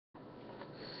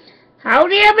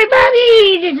Howdy,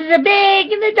 everybody! This is a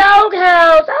Big in the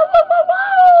Doghouse. Oh, whoa, whoa,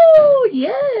 whoa!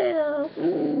 Yeah.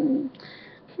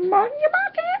 Morning,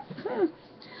 market.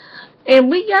 And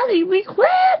we got a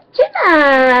request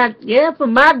tonight. Yeah,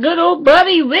 from my good old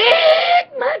buddy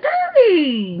Rick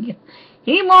McCurdy.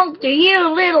 He wants to hear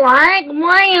a little Hank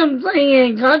Williams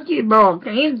singing Country Boy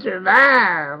Can't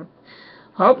Survive.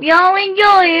 Hope y'all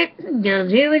enjoy it, because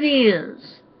here it is.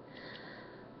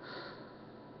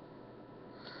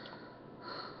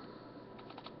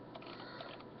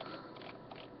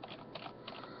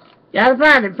 Gotta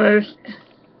find it first.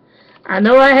 I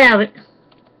know I have it.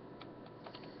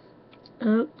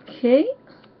 Okay.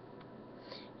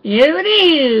 Here it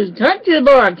is. Country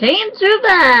Boy Can't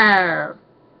Survive.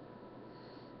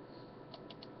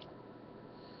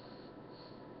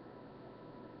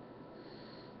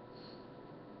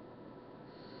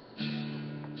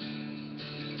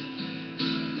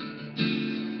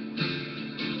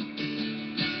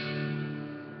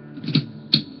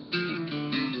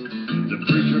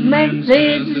 Man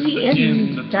says it's the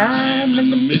end of time,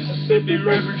 and the Mississippi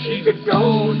River, she's a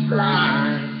going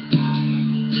fly.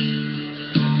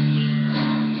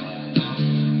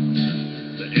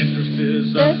 The interest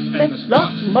is up and the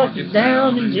stock market's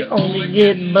down, and you only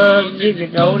get bugs if you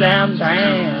go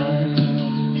downtown.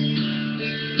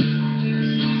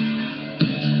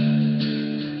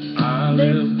 I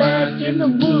live back in the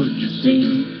woods, you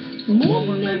see, the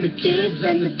woman and the kids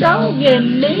and the dog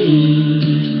and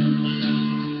me.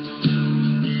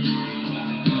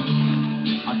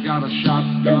 Got a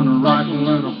shotgun, a rifle,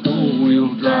 and a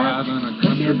four-wheel drive, and a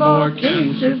country boy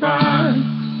can survive.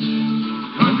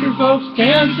 Country folks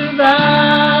can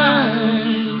survive.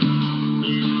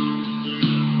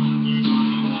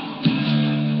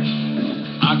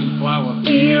 I can plow a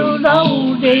field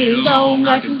all day long.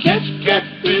 I can catch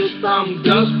catfish from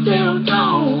dusk till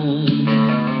dawn.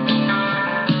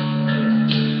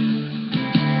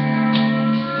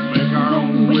 Make our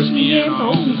own whiskey and our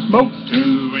own smoke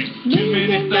too. Too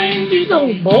many things these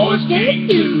old boys can't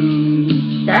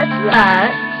do. That's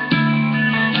right.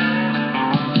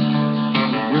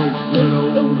 We'll put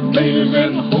old beers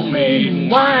and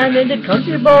homemade wine, and the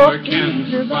country boy can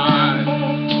survive.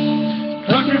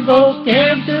 Country boy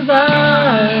can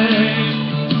survive.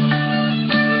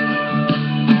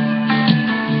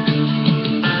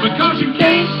 Because you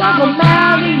can't stop a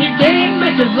mound and you can't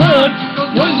make it run.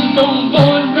 One of those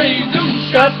boys raised them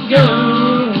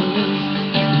shotguns.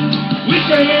 We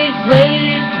say ain't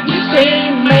brave, we say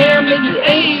ain't man, but you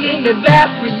ain't into that,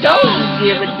 we don't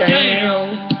give a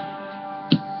damn.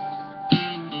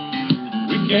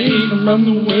 We came from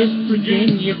the West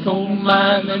Virginia coal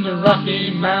mine and the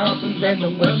Rocky Mountains and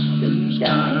the western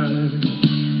skies.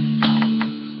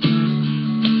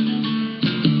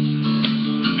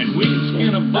 And we can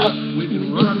skin a buck, we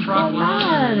can run a trot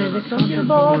line, and the country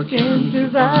boy can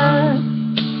survive.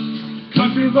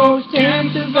 Country boys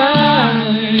can survive.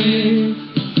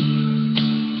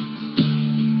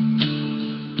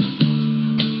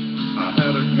 I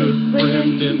had a good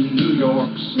friend in New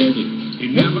York City. He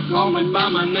never called me by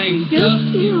my name,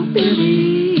 just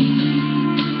Hillbilly.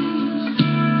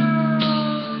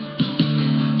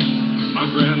 My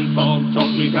grandpa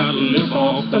taught me how to live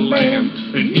off the land,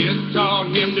 and he taught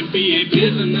him to be a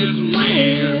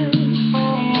businessman.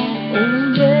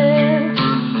 Oh, yeah.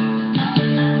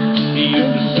 He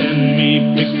used to send me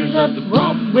pictures of the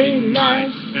Broadway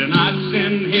nights, and I'd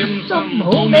send him some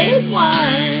homemade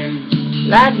wine,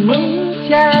 like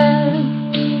moonshine.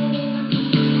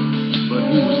 But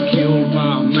he was killed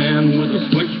by a man with a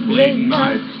switchblade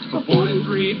knife for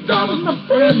 $43 a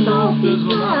friend off his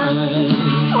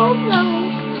line. Oh no.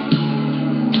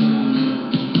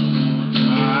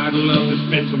 I'd love to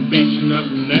spend some beach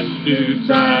nuts in that dude's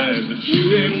eyes, and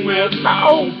shoot him with my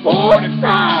old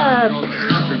 45.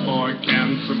 Country boy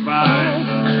can survive.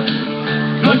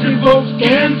 Country folks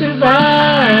can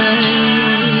survive.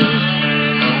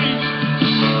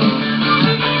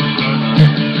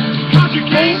 Country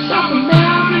can't stop a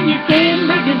man and you can't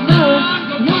make it run.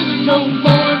 One old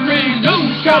boy raised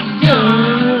old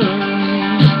shotgun.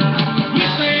 We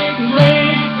sing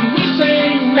rain, we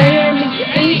sing man, if you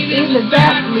ain't in the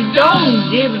back, we don't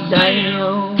give a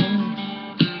damn.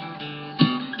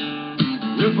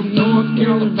 We're from North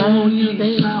California,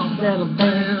 they South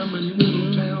Alabama, and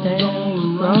little towns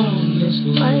all around this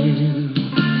land.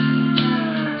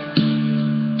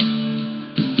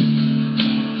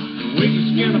 We can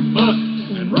skin a buck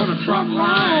and run a trot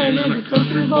line, and a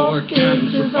country boy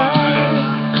can survive.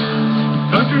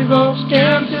 Country folks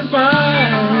can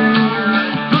survive.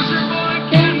 Country boy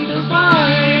can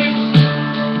survive.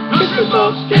 Country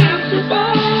folks can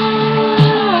survive.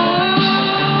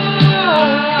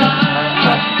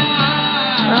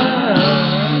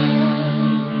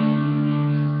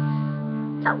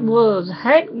 That was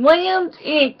Hank Williams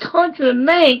and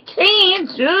Countryman Can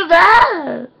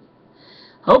Survive.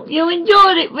 Hope you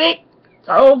enjoyed it, Rick. It's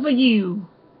all for you.